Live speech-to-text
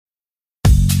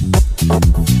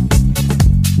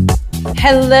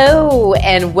Hello,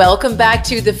 and welcome back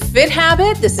to The Fit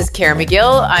Habit. This is Kara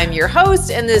McGill. I'm your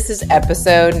host, and this is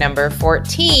episode number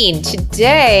 14.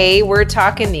 Today, we're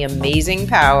talking the amazing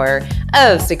power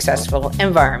of successful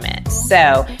environments.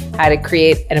 So, how to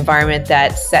create an environment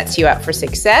that sets you up for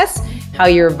success, how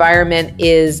your environment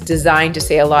is designed to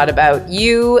say a lot about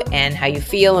you and how you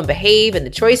feel and behave and the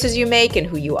choices you make and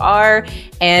who you are,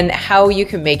 and how you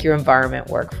can make your environment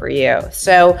work for you.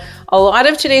 So a lot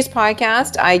of today's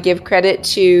podcast, I give credit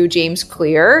to James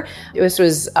Clear. This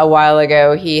was a while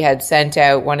ago. He had sent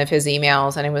out one of his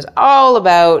emails and it was all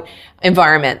about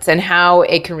environments and how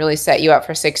it can really set you up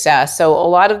for success. So a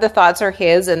lot of the thoughts are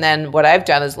his, and then what I've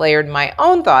done is layered my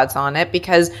own thoughts on it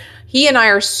because he and I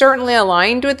are certainly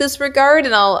aligned with this regard,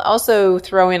 and I'll also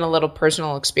throw in a little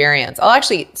personal experience. I'll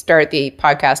actually start the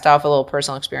podcast off with a little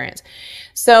personal experience.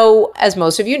 So, as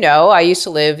most of you know, I used to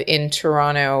live in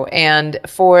Toronto, and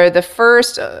for the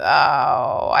first,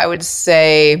 I would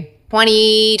say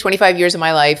 20, 25 years of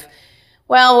my life,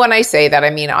 well, when I say that, I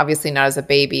mean, obviously not as a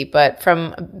baby, but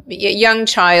from a young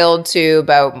child to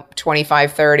about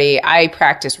 25, 30, I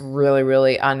practiced really,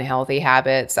 really unhealthy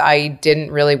habits. I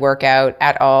didn't really work out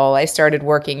at all. I started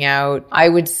working out, I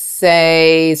would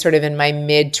say sort of in my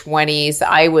mid-20s.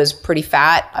 I was pretty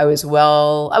fat. I was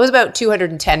about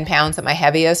 210 pounds at my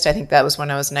heaviest. I think that was when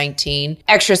I was 19.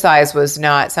 Exercise was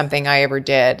not something I ever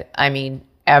did. I mean,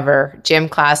 ever. Gym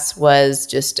class was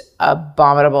just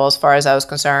abominable as far as I was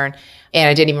concerned. And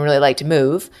I didn't even really like to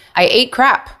move. I ate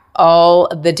crap all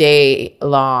the day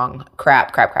long.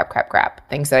 Crap.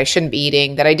 Things that I shouldn't be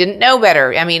eating, that I didn't know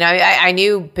better. I mean, I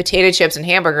knew potato chips and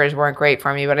hamburgers weren't great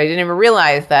for me, but I didn't even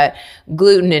realize that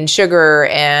gluten and sugar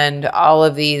and all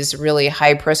of these really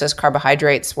high processed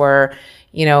carbohydrates were,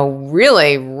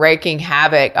 really wreaking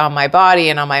havoc on my body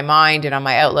and on my mind and on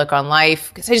my outlook on life,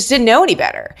 because I just didn't know any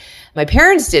better. My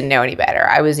parents didn't know any better.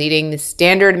 I was eating the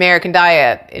standard American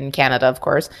diet in Canada, of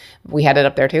course. We had it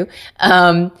up there too.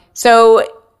 So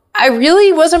I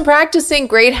really wasn't practicing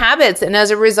great habits. And as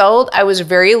a result, I was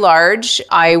very large.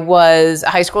 I was a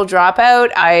high school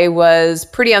dropout. I was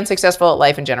pretty unsuccessful at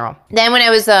life in general. Then when I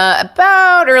was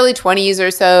about early 20s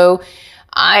or so,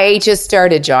 I just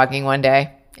started jogging one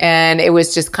day. And it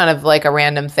was just kind of like a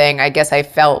random thing. I guess I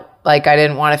felt like I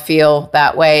didn't want to feel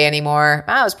that way anymore.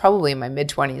 I was probably in my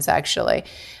mid-20s, actually.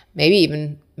 Maybe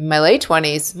even my late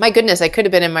 20s. My goodness, I could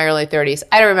have been in my early 30s.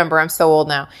 I don't remember. I'm so old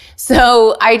now.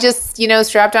 So I just,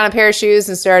 strapped on a pair of shoes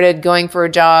and started going for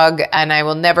a jog. And I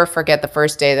will never forget the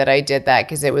first day that I did that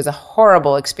because it was a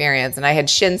horrible experience. And I had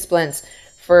shin splints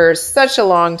for such a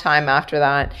long time after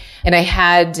that. And I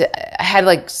had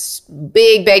like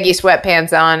big baggy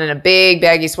sweatpants on and a big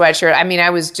baggy sweatshirt. I mean,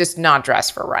 I was just not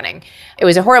dressed for running. It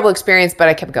was a horrible experience, but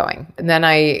I kept going. And then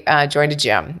I joined a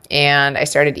gym and I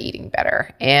started eating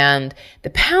better. And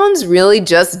the pounds really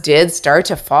just did start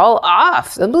to fall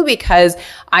off, simply because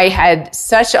I had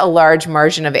such a large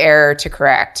margin of error to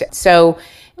correct. So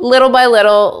little by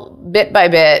little, bit by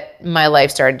bit, my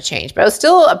life started to change. But I was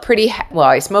still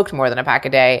I smoked more than a pack a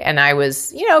day. And I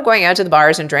was, going out to the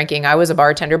bars and drinking. I was a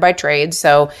bartender by trade.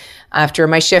 So after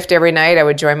my shift every night, I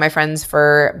would join my friends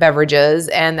for beverages.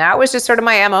 And that was just sort of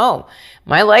my MO.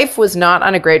 My life was not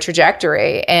on a great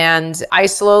trajectory. And I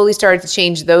slowly started to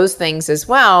change those things as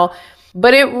well.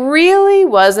 But it really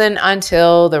wasn't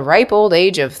until the ripe old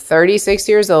age of 36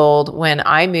 years old when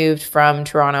I moved from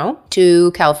Toronto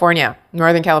to California,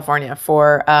 Northern California,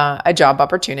 for a job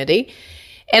opportunity.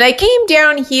 And I came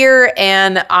down here,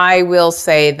 and I will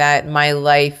say that my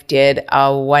life did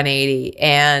a 180,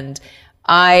 and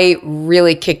I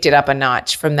really kicked it up a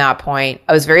notch from that point.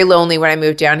 I was very lonely when I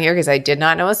moved down here because I did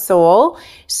not know a soul.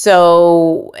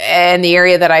 So in the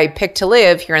area that I picked to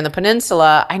live here in the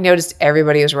peninsula, I noticed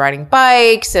everybody was riding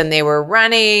bikes and they were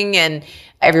running and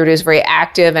everybody was very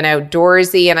active and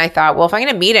outdoorsy. And I thought, well, if I'm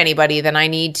going to meet anybody, then I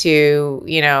need to,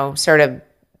 sort of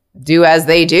do as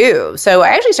they do. So I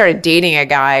actually started dating a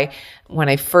guy when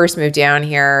I first moved down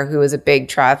here who was a big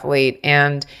triathlete,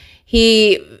 and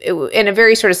he, in a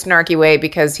very sort of snarky way,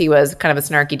 because he was kind of a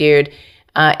snarky dude,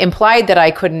 implied that I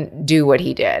couldn't do what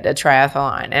he did, a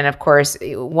triathlon. And of course,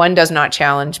 one does not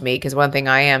challenge me, because one thing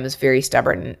I am is very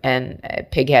stubborn and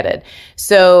pig-headed.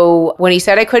 So when he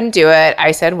said I couldn't do it,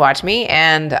 I said, watch me.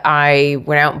 And I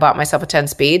went out and bought myself a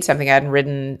 10-speed, something I hadn't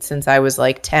ridden since I was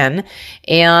like 10,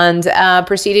 and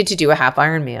proceeded to do a half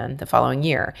Ironman the following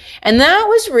year. And that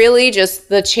was really just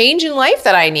the change in life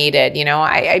that I needed.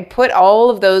 I put all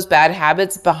of those bad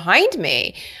habits behind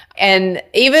me. And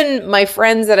even my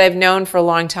friends that I've known for a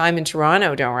long time in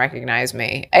Toronto don't recognize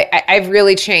me. I've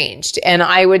really changed. And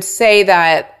I would say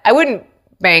that I wouldn't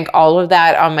bank all of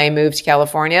that on my move to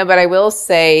California, but I will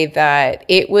say that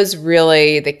it was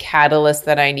really the catalyst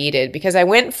that I needed, because I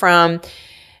went from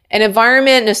an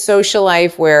environment and a social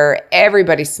life where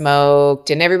everybody smoked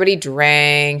and everybody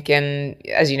drank. And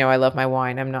as you know, I love my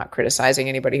wine. I'm not criticizing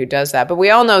anybody who does that, but we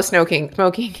all know smoking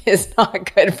is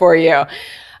not good for you.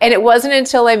 And it wasn't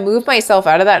until I moved myself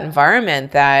out of that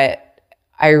environment that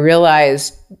I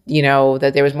realized,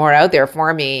 that there was more out there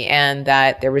for me, and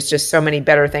that there was just so many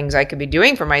better things I could be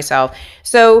doing for myself.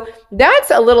 So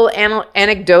that's a little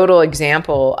anecdotal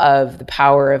example of the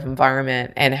power of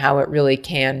environment and how it really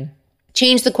can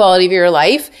change the quality of your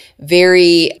life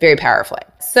very, very powerfully.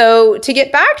 So to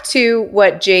get back to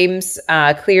what James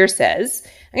Clear says,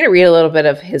 I'm going to read a little bit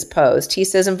of his post. He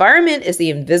says, environment is the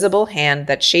invisible hand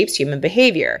that shapes human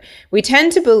behavior. We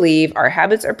tend to believe our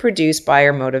habits are produced by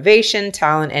our motivation,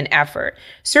 talent, and effort.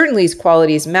 Certainly these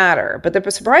qualities matter, but the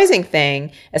surprising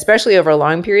thing, especially over a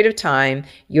long period of time,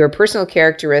 your personal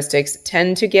characteristics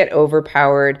tend to get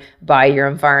overpowered by your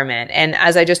environment. And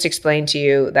as I just explained to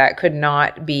you, that could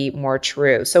not be more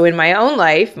true. So in my own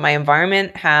life, my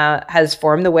environment has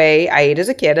formed the way I ate as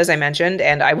a kid, as I mentioned,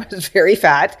 and I was very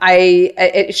fat.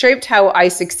 It shaped how I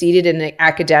succeeded in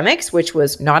academics, which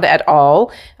was not at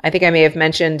all. I think I may have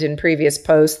mentioned in previous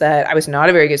posts that I was not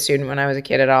a very good student when I was a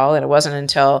kid at all. And it wasn't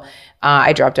until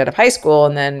I dropped out of high school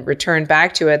and then returned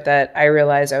back to it that I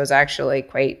realized I was actually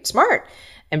quite smart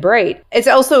and bright. It's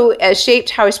also shaped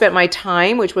how I spent my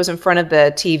time, which was in front of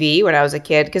the TV when I was a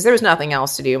kid, because there was nothing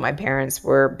else to do. My parents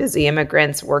were busy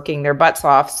immigrants working their butts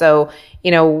off. So,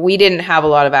 we didn't have a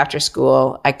lot of after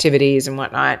school activities and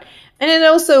whatnot. And then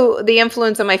also the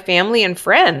influence of my family and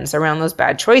friends around those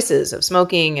bad choices of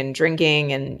smoking and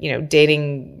drinking and,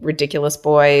 dating ridiculous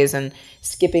boys and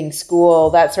skipping school,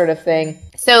 that sort of thing.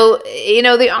 So,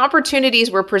 the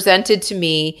opportunities were presented to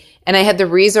me, and I had the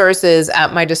resources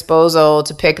at my disposal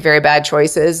to pick very bad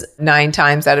choices 9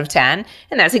 times out of 10.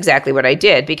 And that's exactly what I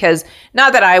did, because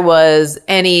not that I was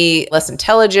any less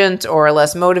intelligent or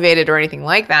less motivated or anything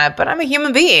like that, but I'm a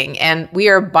human being, and we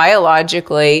are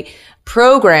biologically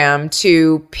programmed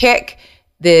to pick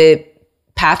the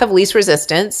path of least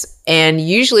resistance. And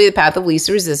usually the path of least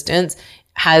resistance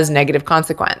has negative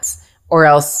consequence, or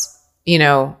else,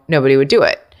 nobody would do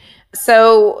it.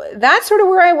 So that's sort of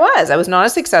where I was. I was not a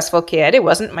successful kid. It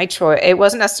wasn't my choice. It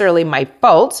wasn't necessarily my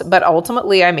fault, but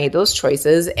ultimately I made those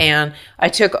choices and I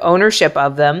took ownership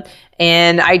of them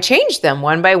and I changed them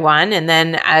one by one. And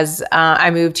then as I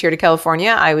moved here to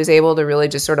California, I was able to really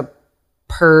just sort of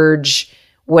purge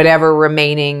whatever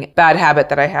remaining bad habit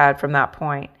that I had from that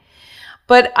point.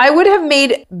 But I would have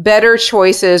made better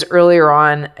choices earlier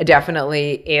on,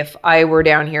 definitely, if I were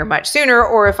down here much sooner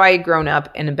or if I had grown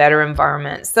up in a better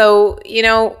environment. So,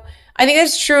 I think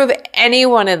that's true of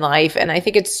anyone in life. And I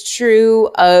think it's true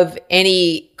of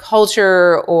any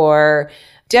culture or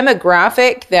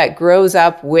demographic that grows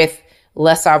up with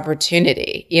less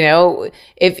opportunity.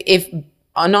 If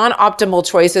non-optimal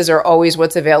choices are always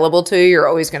what's available to you, you're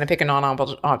always going to pick a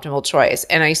non-optimal choice.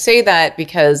 And I say that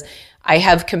because I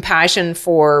have compassion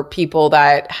for people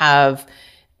that have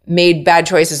made bad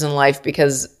choices in life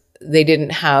because they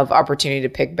didn't have opportunity to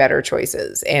pick better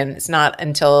choices. And it's not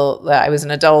until I was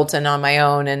an adult and on my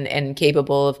own and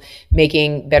capable of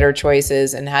making better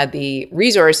choices and had the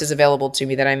resources available to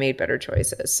me that I made better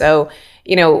choices. So,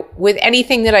 with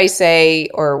anything that I say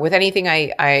or with anything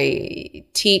I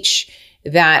teach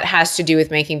that has to do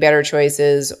with making better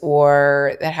choices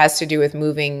or that has to do with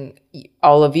moving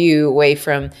all of you away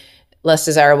from less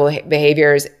desirable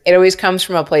behaviors, it always comes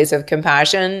from a place of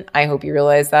compassion. I hope you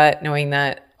realize that, knowing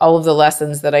that all of the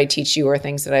lessons that I teach you are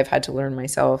things that I've had to learn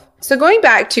myself. So going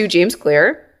back to James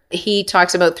Clear, he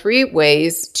talks about 3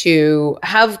 ways to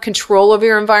have control of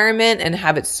your environment and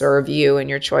have it serve you and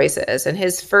your choices. And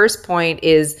his first point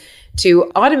is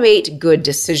to automate good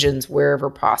decisions wherever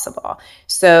possible.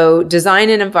 So design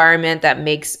an environment that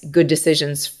makes good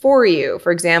decisions for you.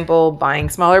 For example, buying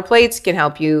smaller plates can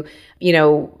help you,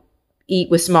 eat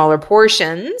with smaller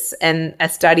portions. And a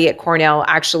study at Cornell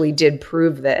actually did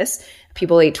prove this.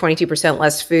 People ate 22%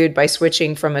 less food by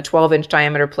switching from a 12-inch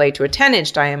diameter plate to a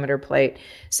 10-inch diameter plate.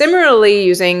 Similarly,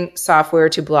 using software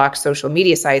to block social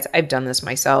media sites, I've done this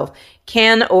myself,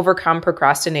 can overcome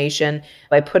procrastination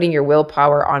by putting your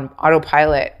willpower on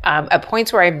autopilot. At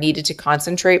points where I've needed to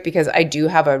concentrate, because I do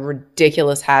have a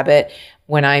ridiculous habit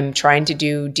when I'm trying to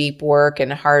do deep work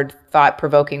and hard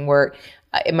thought-provoking work,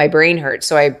 my brain hurts.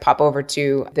 So I pop over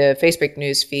to the Facebook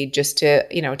news feed just to,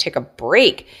 take a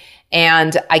break.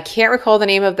 And I can't recall the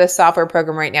name of the software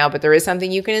program right now, but there is something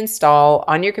you can install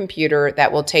on your computer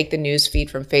that will take the news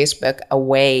feed from Facebook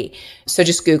away. So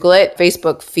just Google it,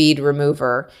 Facebook feed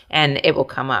remover, and it will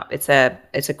come up. It's a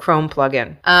Chrome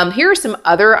plugin. Here are some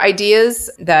other ideas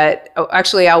that,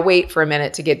 actually, I'll wait for a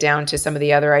minute to get down to some of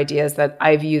the other ideas that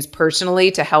I've used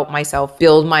personally to help myself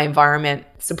build my environment,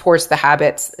 supports the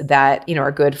habits that,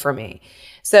 are good for me.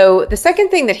 So the second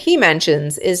thing that he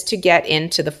mentions is to get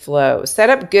into the flow.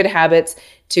 Set up good habits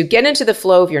to get into the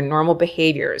flow of your normal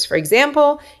behaviors. For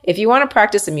example, if you want to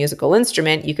practice a musical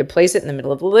instrument, you could place it in the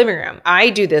middle of the living room.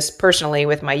 I do this personally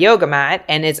with my yoga mat,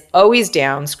 and it's always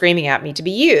down, screaming at me to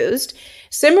be used.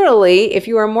 Similarly, if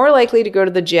you are more likely to go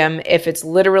to the gym if it's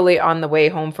literally on the way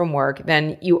home from work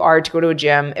than you are to go to a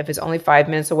gym if it's only 5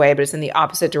 minutes away, but it's in the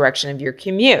opposite direction of your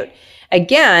commute.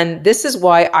 Again, this is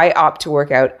why I opt to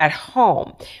work out at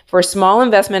home. For a small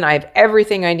investment, I have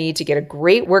everything I need to get a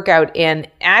great workout in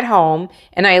at home,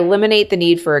 and I eliminate the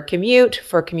need for a commute,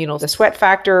 for communal sweat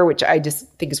factor, which I just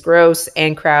think is gross,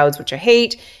 and crowds, which I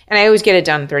hate, and I always get it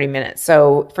done in 30 minutes.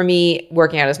 So for me,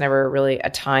 working out is never really a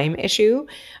time issue.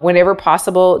 Whenever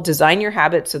possible, design your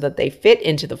habits so that they fit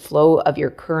into the flow of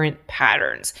your current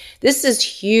patterns. This is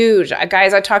huge.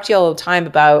 Guys, I talk to you all the time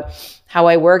about how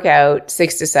I work out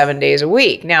 6 to 7 days a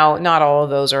week. Now, not all of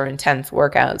those are intense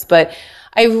workouts, but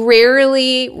I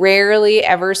rarely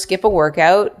ever skip a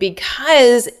workout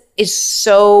because it's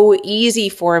so easy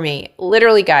for me.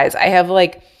 Literally, guys, I have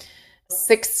like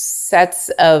 6 sets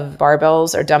of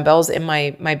barbells or dumbbells in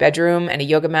my bedroom, and a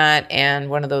yoga mat, and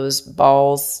one of those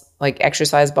balls, like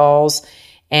exercise balls,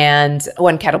 and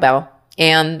one kettlebell.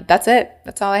 And that's it.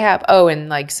 That's all I have. Oh, and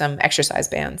like some exercise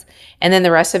bands. And then the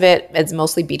rest of it is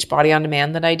mostly Beachbody On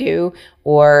Demand that I do.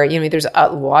 Or, there's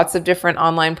lots of different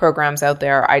online programs out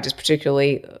there. I just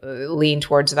particularly lean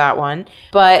towards that one.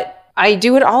 But I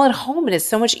do it all at home, and it's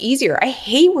so much easier. I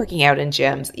hate working out in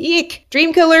gyms. Eek,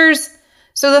 dream killers.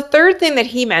 So the third thing that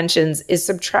he mentions is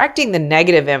subtracting the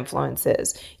negative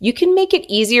influences. You can make it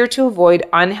easier to avoid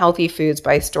unhealthy foods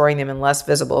by storing them in less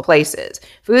visible places.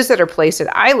 Foods that are placed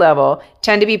at eye level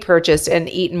tend to be purchased and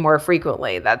eaten more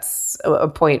frequently. That's a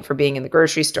point for being in the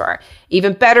grocery store.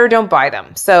 Even better, don't buy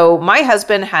them. So my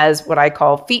husband has what I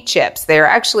call feet chips. They're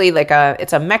actually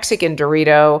it's a Mexican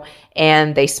Dorito,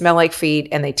 and they smell like feet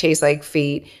and they taste like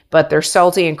feet, but they're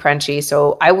salty and crunchy.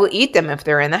 So I will eat them if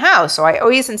they're in the house. So I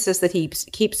always insist that he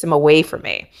keeps them away from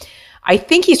me. I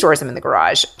think he stores them in the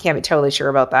garage. Can't be totally sure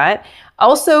about that.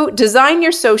 Also, design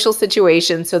your social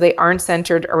situations so they aren't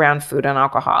centered around food and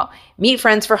alcohol. Meet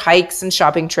friends for hikes and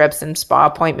shopping trips and spa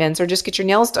appointments, or just get your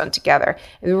nails done together.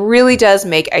 It really does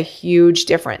make a huge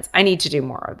difference. I need to do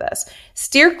more of this.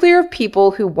 Steer clear of people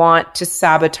who want to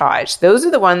sabotage. Those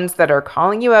are the ones that are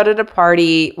calling you out at a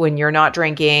party when you're not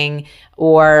drinking,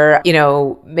 or,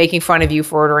 making fun of you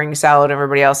for ordering salad and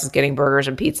everybody else is getting burgers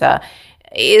and pizza.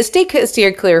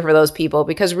 Steer clear for those people,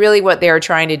 because really what they are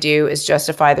trying to do is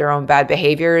justify their own bad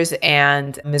behaviors,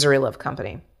 and misery love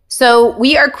company. So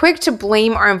we are quick to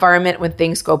blame our environment when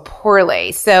things go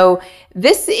poorly. So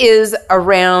this is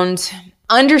around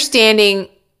understanding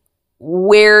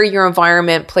where your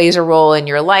environment plays a role in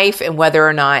your life, and whether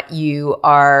or not you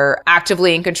are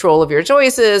actively in control of your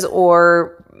choices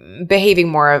or behaving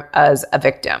more as a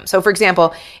victim. So for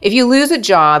example, if you lose a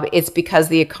job, it's because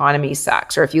the economy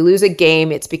sucks. Or if you lose a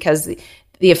game, it's because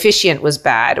the officiant was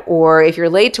bad. Or if you're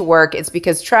late to work, it's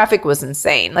because traffic was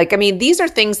insane. These are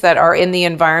things that are in the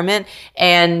environment,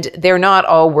 and they're not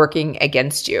all working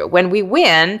against you. When we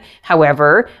win,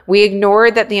 however, we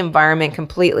ignore the environment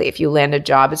completely. If you land a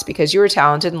job, it's because you were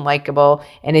talented and likable.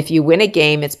 And if you win a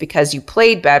game, it's because you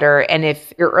played better. And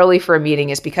if you're early for a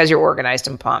meeting, it's because you're organized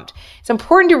and pumped. It's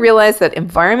important to realize that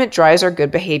environment drives our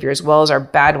good behavior as well as our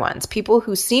bad ones. People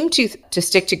who seem to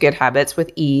stick to good habits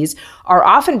with ease are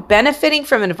often benefiting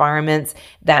from environments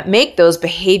that make those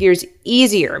behaviors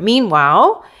easier.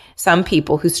 Meanwhile, some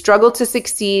people who struggle to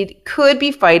succeed could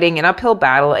be fighting an uphill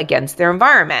battle against their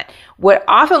environment. What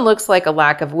often looks like a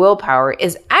lack of willpower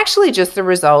is actually just the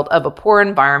result of a poor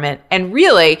environment. And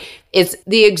really, it's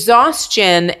the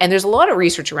exhaustion, and there's a lot of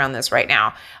research around this right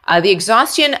now, the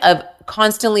exhaustion of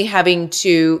constantly having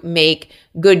to make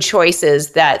good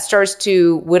choices that starts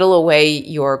to whittle away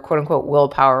your quote unquote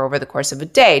willpower over the course of a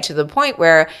day, to the point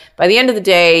where by the end of the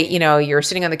day, you're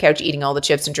sitting on the couch eating all the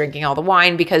chips and drinking all the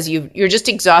wine because you're just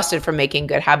exhausted from making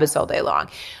good habits all day long.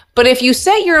 But if you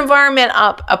set your environment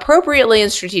up appropriately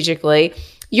and strategically,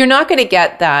 you're not going to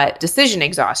get that decision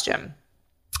exhaustion.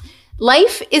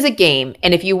 Life is a game,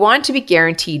 and if you want to be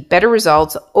guaranteed better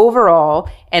results overall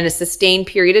and a sustained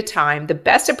period of time, the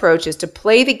best approach is to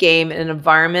play the game in an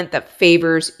environment that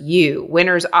favors you.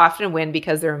 Winners often win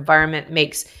because their environment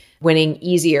makes winning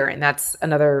easier, and that's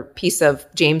another piece of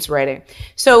James' writing.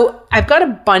 So I've got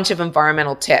a bunch of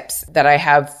environmental tips that I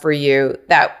have for you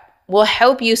that will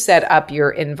help you set up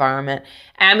your environment.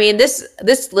 I mean, this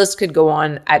list could go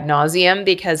on ad nauseum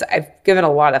because I've given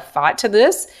a lot of thought to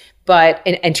this, but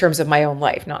in terms of my own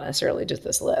life, not necessarily just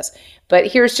this list. But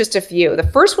here's just a few. The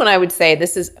first one I would say,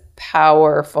 this is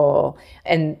powerful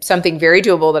and something very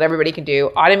doable that everybody can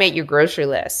do. Automate your grocery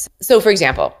list. So for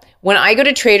example, when I go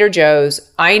to Trader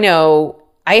Joe's, I know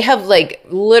I have like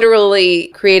literally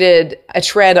created a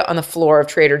tread on the floor of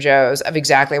Trader Joe's of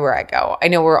exactly where I go. I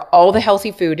know where all the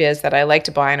healthy food is that I like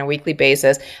to buy on a weekly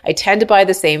basis. I tend to buy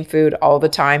the same food all the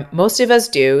time. Most of us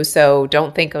do. So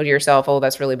don't think to yourself, oh,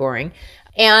 that's really boring.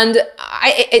 And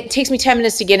it takes me 10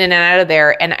 minutes to get in and out of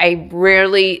there. And I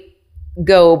rarely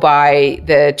go by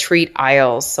the treat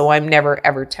aisles. So I'm never,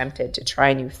 ever tempted to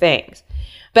try new things.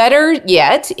 Better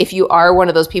yet, if you are one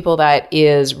of those people that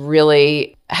is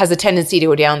really has a tendency to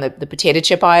go down the potato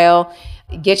chip aisle,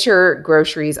 get your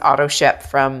groceries auto ship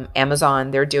from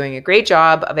Amazon. They're doing a great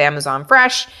job of Amazon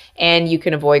Fresh, and you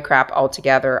can avoid crap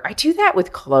altogether. I do that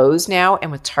with clothes now and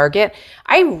with Target.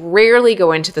 I rarely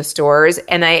go into the stores,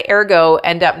 and I ergo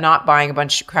end up not buying a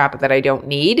bunch of crap that I don't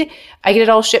need. I get it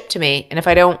all shipped to me, and if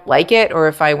I don't like it or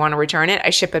if I want to return it,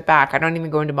 I ship it back. I don't even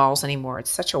go into malls anymore. It's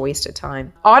such a waste of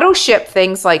time. Auto ship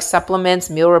things like supplements,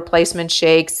 meal replacement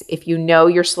shakes. If you know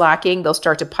you're slacking, they'll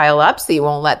start to pile up, so you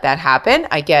won't let that happen.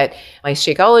 I get my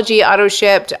Shakeology auto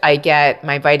shipped. I get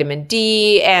my vitamin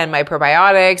D and my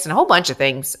probiotics and a whole bunch of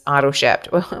things auto shipped.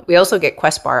 We also get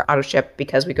Quest Bar auto shipped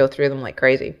because we go through them like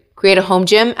crazy. Create a home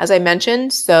gym, as I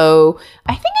mentioned. So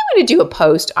I think I'm going to do a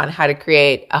post on how to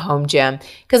create a home gym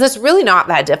because it's really not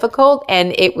that difficult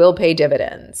and it will pay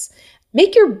dividends.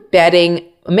 Make your bedding,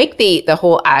 make the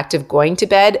whole act of going to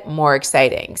bed more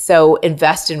exciting. So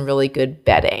invest in really good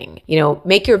bedding.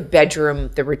 Make your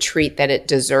bedroom the retreat that it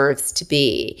deserves to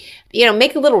be.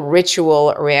 Make a little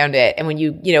ritual around it. And when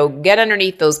you get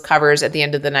underneath those covers at the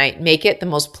end of the night, make it the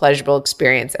most pleasurable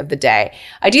experience of the day.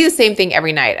 I do the same thing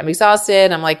every night. I'm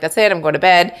exhausted. I'm like, that's it. I'm going to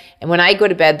bed. And when I go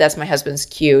to bed, that's my husband's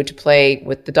cue to play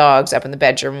with the dogs up in the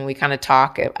bedroom. And we kind of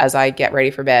talk as I get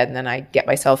ready for bed. And then I get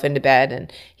myself into bed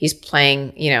and he's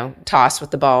playing, toss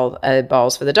with the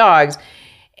balls for the dogs.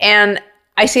 And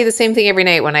I say the same thing every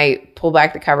night when I pull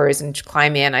back the covers and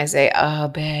climb in. I say, oh,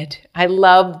 bed. I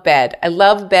love bed. I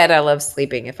love bed. I love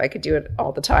sleeping. If I could do it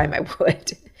all the time, I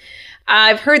would.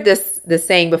 I've heard this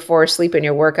saying before, sleep in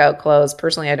your workout clothes.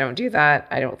 Personally, I don't do that.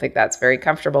 I don't think that's very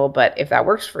comfortable. But if that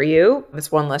works for you,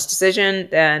 it's one less decision.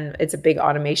 Then it's a big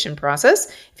automation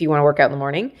process if you want to work out in the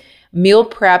morning. Meal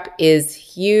prep is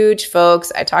huge,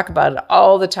 folks. I talk about it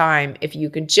all the time. If you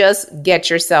can just get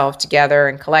yourself together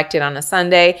and collect it on a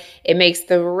Sunday, it makes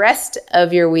the rest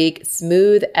of your week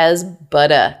smooth as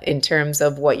butter in terms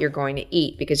of what you're going to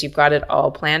eat because you've got it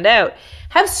all planned out.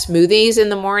 Have smoothies in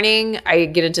the morning. I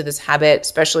get into this habit,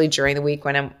 especially during the week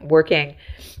when I'm working,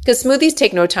 because smoothies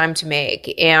take no time to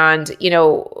make. And,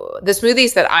 the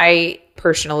smoothies that I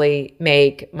personally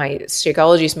make, my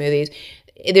Shakeology smoothies,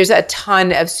 there's a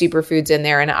ton of superfoods in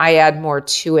there and I add more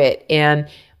to it. And,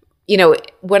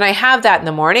 when I have that in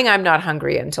the morning, I'm not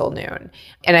hungry until noon.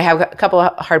 And I have a couple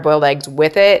of hard-boiled eggs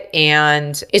with it.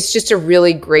 And it's just a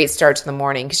really great start to the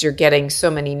morning because you're getting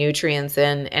so many nutrients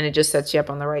in and it just sets you up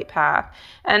on the right path.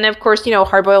 And of course,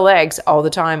 hard-boiled eggs all the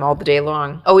time, all the day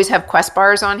long. Always have Quest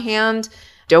bars on hand.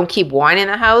 Don't keep wine in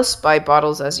the house. Buy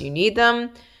bottles as you need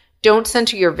them. Don't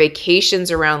center your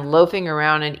vacations around loafing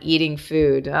around and eating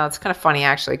food. It's kind of funny,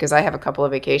 actually, because I have a couple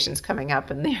of vacations coming up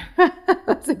and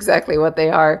that's exactly what they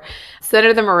are.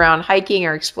 Center them around hiking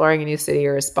or exploring a new city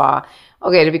or a spa.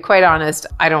 Okay, to be quite honest,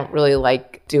 I don't really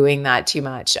like doing that too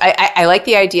much. I like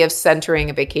the idea of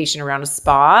centering a vacation around a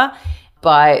spa,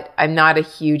 but I'm not a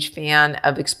huge fan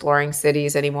of exploring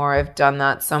cities anymore. I've done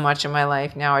that so much in my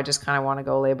life. Now I just kind of want to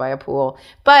go lay by a pool.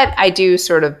 But I do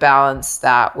sort of balance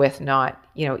that with not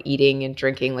eating and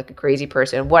drinking like a crazy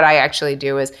person. What I actually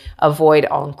do is avoid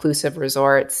all-inclusive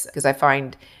resorts because I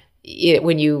find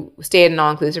when you stay at an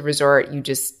all-inclusive resort, you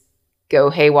just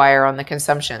go haywire on the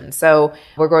consumption. So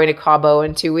we're going to Cabo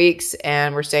in 2 weeks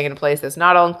and we're staying in a place that's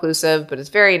not all-inclusive, but it's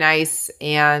very nice.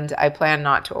 And I plan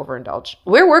not to overindulge.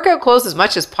 Wear workout clothes as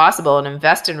much as possible and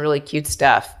invest in really cute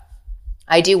stuff.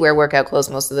 I do wear workout clothes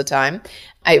most of the time.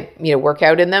 I, work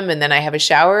out in them, and then I have a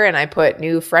shower and I put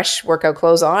new fresh workout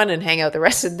clothes on and hang out the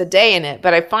rest of the day in it.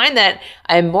 But I find that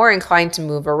I'm more inclined to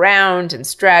move around and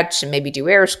stretch and maybe do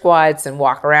air squats and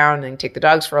walk around and take the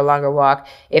dogs for a longer walk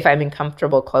if I'm in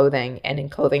comfortable clothing and in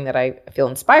clothing that I feel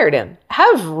inspired in.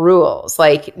 Have rules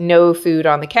like no food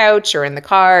on the couch or in the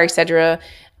car, etc.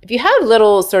 If you have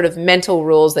little sort of mental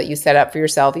rules that you set up for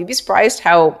yourself, you'd be surprised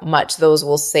how much those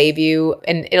will save you.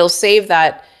 And it'll save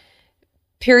that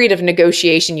period of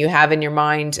negotiation you have in your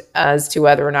mind as to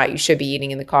whether or not you should be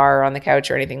eating in the car or on the couch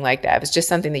or anything like that. If it's just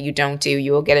something that you don't do,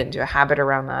 you will get into a habit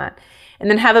around that. And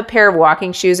then have a pair of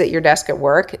walking shoes at your desk at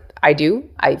work. I do.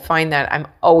 I find that I'm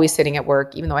always sitting at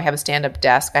work. Even though I have a stand-up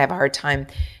desk, I have a hard time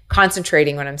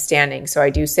concentrating when I'm standing. So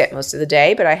I do sit most of the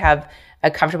day, but I have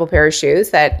a comfortable pair of shoes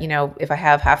that, if I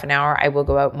have half an hour, I will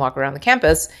go out and walk around the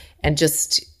campus and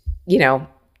just,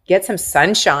 get some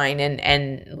sunshine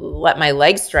and let my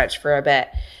legs stretch for a bit.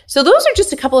 So those are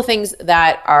just a couple of things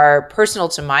that are personal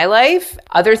to my life.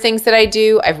 Other things that I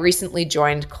do, I've recently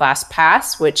joined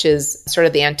ClassPass, which is sort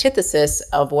of the antithesis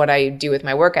of what I do with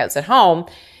my workouts at home.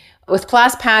 With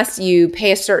ClassPass, you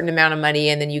pay a certain amount of money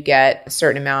and then you get a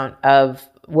certain amount of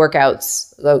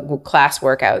workouts, class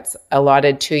workouts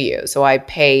allotted to you. So I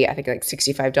pay, I think like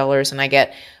 $65 and I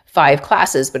get 5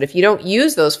 classes. But if you don't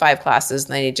use those 5 classes,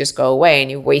 then they just go away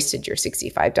and you wasted your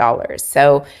 $65.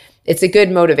 So it's a good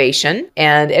motivation,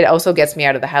 and it also gets me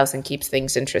out of the house and keeps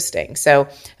things interesting. So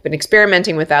I've been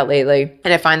experimenting with that lately,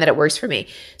 and I find that it works for me.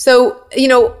 So,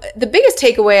 the biggest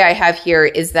takeaway I have here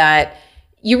is that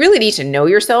you really need to know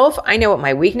yourself. I know what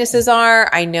my weaknesses are.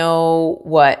 I know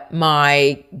what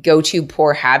my go-to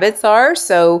poor habits are.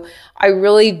 So I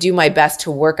really do my best to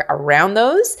work around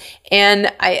those.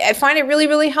 And I find it really,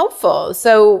 really helpful.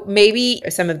 So maybe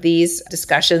some of these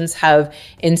discussions have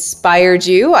inspired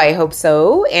you. I hope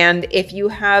so. And if you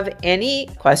have any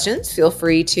questions, feel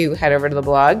free to head over to the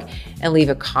blog and leave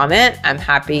a comment. I'm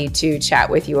happy to chat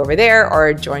with you over there,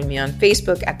 or join me on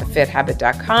Facebook at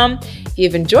thefithabit.com. If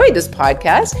you've enjoyed this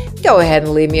podcast, go ahead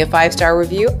and leave me a 5-star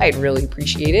review. I'd really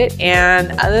appreciate it.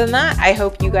 And other than that, I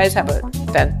hope you guys have a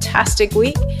fantastic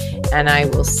week, and I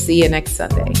will see you next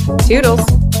Sunday. Toodles.